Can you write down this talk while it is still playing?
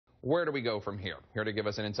Where do we go from here? Here to give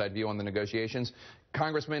us an inside view on the negotiations,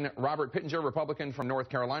 Congressman Robert Pittenger, Republican from North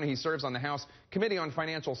Carolina. He serves on the House Committee on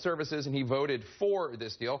Financial Services, and he voted for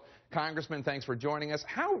this deal. Congressman, thanks for joining us.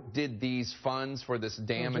 How did these funds for this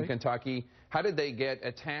dam in Kentucky, how did they get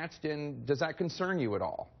attached, and does that concern you at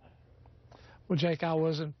all? Well, Jake, I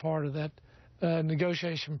wasn't part of that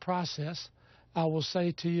negotiation process. I will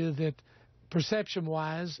say to you that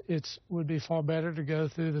perception-wise, it would be far better to go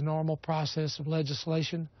through the normal process of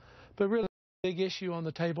legislation. But really, the big issue on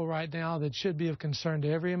the table right now that should be of concern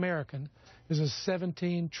to every American is a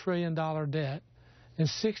 $17 trillion debt and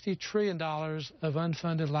 $60 trillion of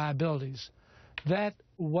unfunded liabilities. That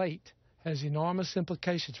weight has enormous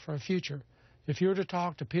implications for our future. If you were to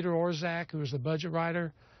talk to Peter Orszag, who was the budget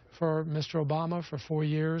writer for Mr. Obama for 4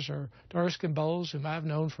 years, or to Erskine Bowles, whom I've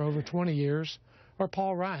known for over 20 years, or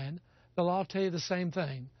Paul Ryan, they'll all tell you the same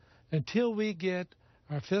thing. Until we get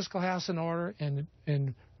our fiscal house in order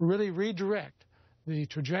and really redirect the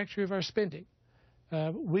trajectory of our spending,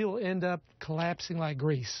 we will end up collapsing like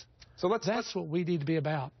Greece. So that's what we need to be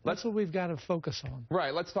about. That's what we've got to focus on.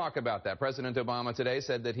 Right. Let's talk about that. President Obama today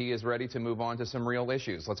said that he is ready to move on to some real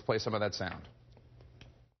issues. Let's play some of that sound.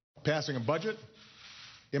 Passing a budget,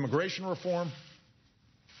 immigration reform,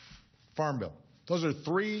 farm bill. Those are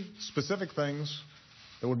three specific things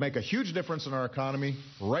that would make a huge difference in our economy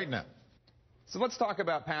right now. So let's talk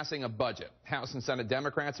about passing a budget. House and Senate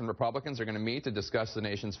Democrats and Republicans are going to meet to discuss the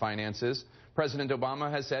nation's finances. President Obama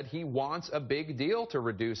has said he wants a big deal to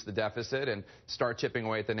reduce the deficit and start chipping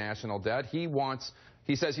away at the national debt. He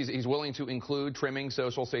says he's willing to include trimming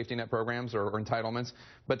social safety net programs or entitlements,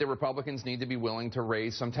 but the Republicans need to be willing to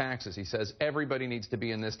raise some taxes. He says everybody needs to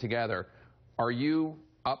be in this together. Are you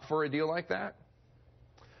up for a deal like that?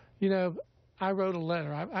 You know, I wrote a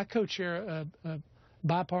letter. I co-chair a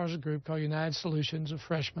bipartisan group called United Solutions of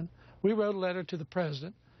Freshmen. We wrote a letter to the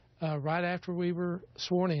president right after we were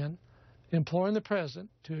sworn in, imploring the president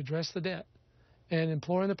to address the debt and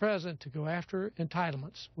imploring the president to go after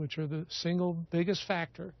entitlements, which are the single biggest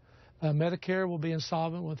factor. Medicare will be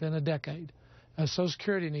insolvent within a decade. Social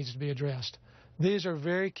Security needs to be addressed. These are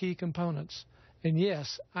very key components. And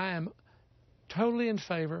yes, I am totally in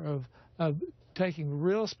favor of taking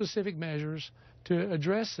real specific measures to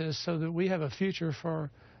address this so that we have a future for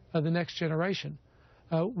the next generation.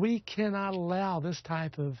 We cannot allow this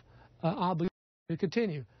type of obligation to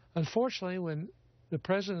continue. Unfortunately, when the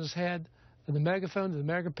president has had the megaphone to the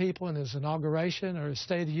American people in his inauguration or his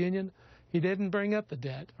State of the Union, he didn't bring up the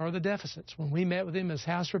debt or the deficits. When we met with him as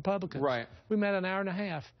House Republicans, we met an hour and a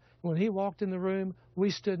half. When he walked in the room, we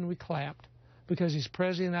stood and we clapped because he's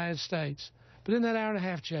President of the United States. But in that hour and a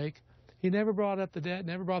half, Jake, he never brought up the debt,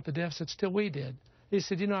 never brought the deficits till we did. He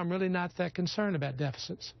said, you know, I'm really not that concerned about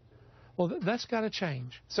deficits. Well, that's got to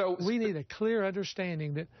change. So we need a clear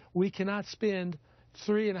understanding that we cannot spend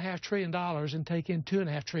 $3.5 trillion and take in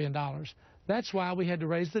 $2.5 trillion. That's why we had to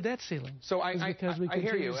raise the debt ceiling. So because we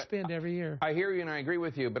continue to spend every year. I hear you and I agree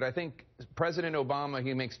with you, but I think President Obama,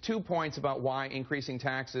 he makes 2 points about why increasing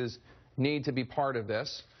taxes need to be part of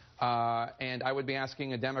this. And I would be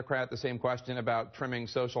asking a Democrat the same question about trimming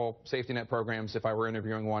social safety net programs if I were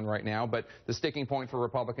interviewing one right now. But the sticking point for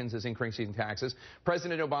Republicans is increasing taxes.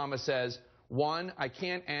 President Obama says, one, I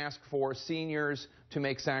can't ask for seniors to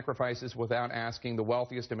make sacrifices without asking the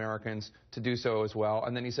wealthiest Americans to do so as well.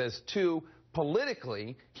 And then he says, two,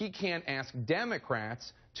 politically, he can't ask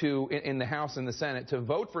Democrats to, in the House and the Senate, to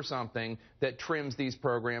vote for something that trims these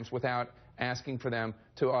programs without asking for them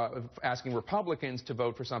to asking Republicans to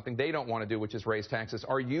vote for something they don't want to do, which is raise taxes.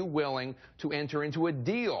 Are you willing to enter into a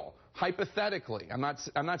deal, hypothetically? I'm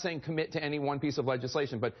not saying commit to any one piece of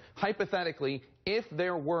legislation, but hypothetically, if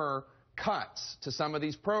there were cuts to some of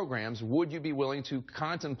these programs, would you be willing to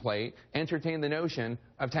contemplate, entertain the notion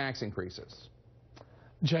of tax increases?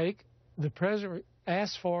 Jake, the president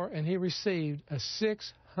asked for and he received a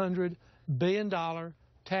 $600 billion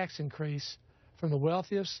tax increase from the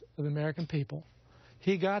wealthiest of the American people.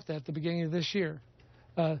 He got that at the beginning of this year.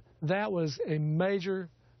 That was a major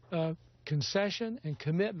concession and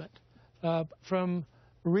commitment from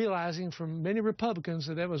realizing from many Republicans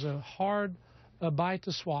that was a hard bite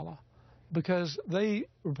to swallow, because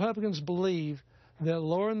Republicans believe that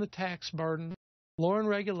lowering the tax burden, lowering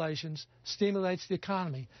regulations, stimulates the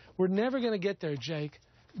economy. We're never going to get there, Jake,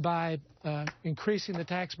 by increasing the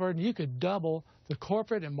tax burden. You could double the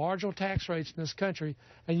corporate and marginal tax rates in this country,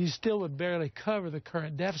 and you still would barely cover the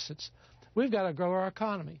current deficits. We've got to grow our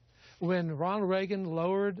economy. When Ronald Reagan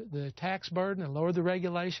lowered the tax burden and lowered the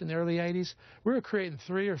regulation in the early 80s, we were creating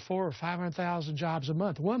 300,000 or 400,000 or 500,000 jobs a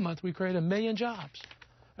month. One month we created 1 million jobs.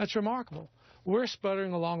 That's remarkable. We're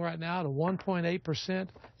sputtering along right now to 1.8%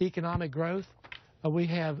 economic growth. We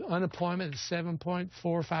have unemployment at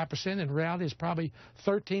 7.45%. In reality, it's probably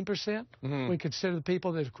 13%. We consider the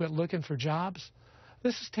people that have quit looking for jobs.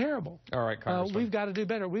 This is terrible. All right, Congressman. We've got to do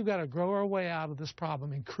better. We've got to grow our way out of this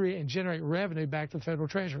problem and create and generate revenue back to the federal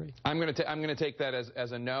treasury. I'm going to take that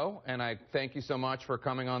as a no, and I thank you so much for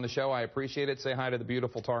coming on the show. I appreciate it. Say hi to the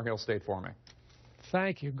beautiful Tar Heel State for me.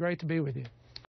 Thank you. Great to be with you.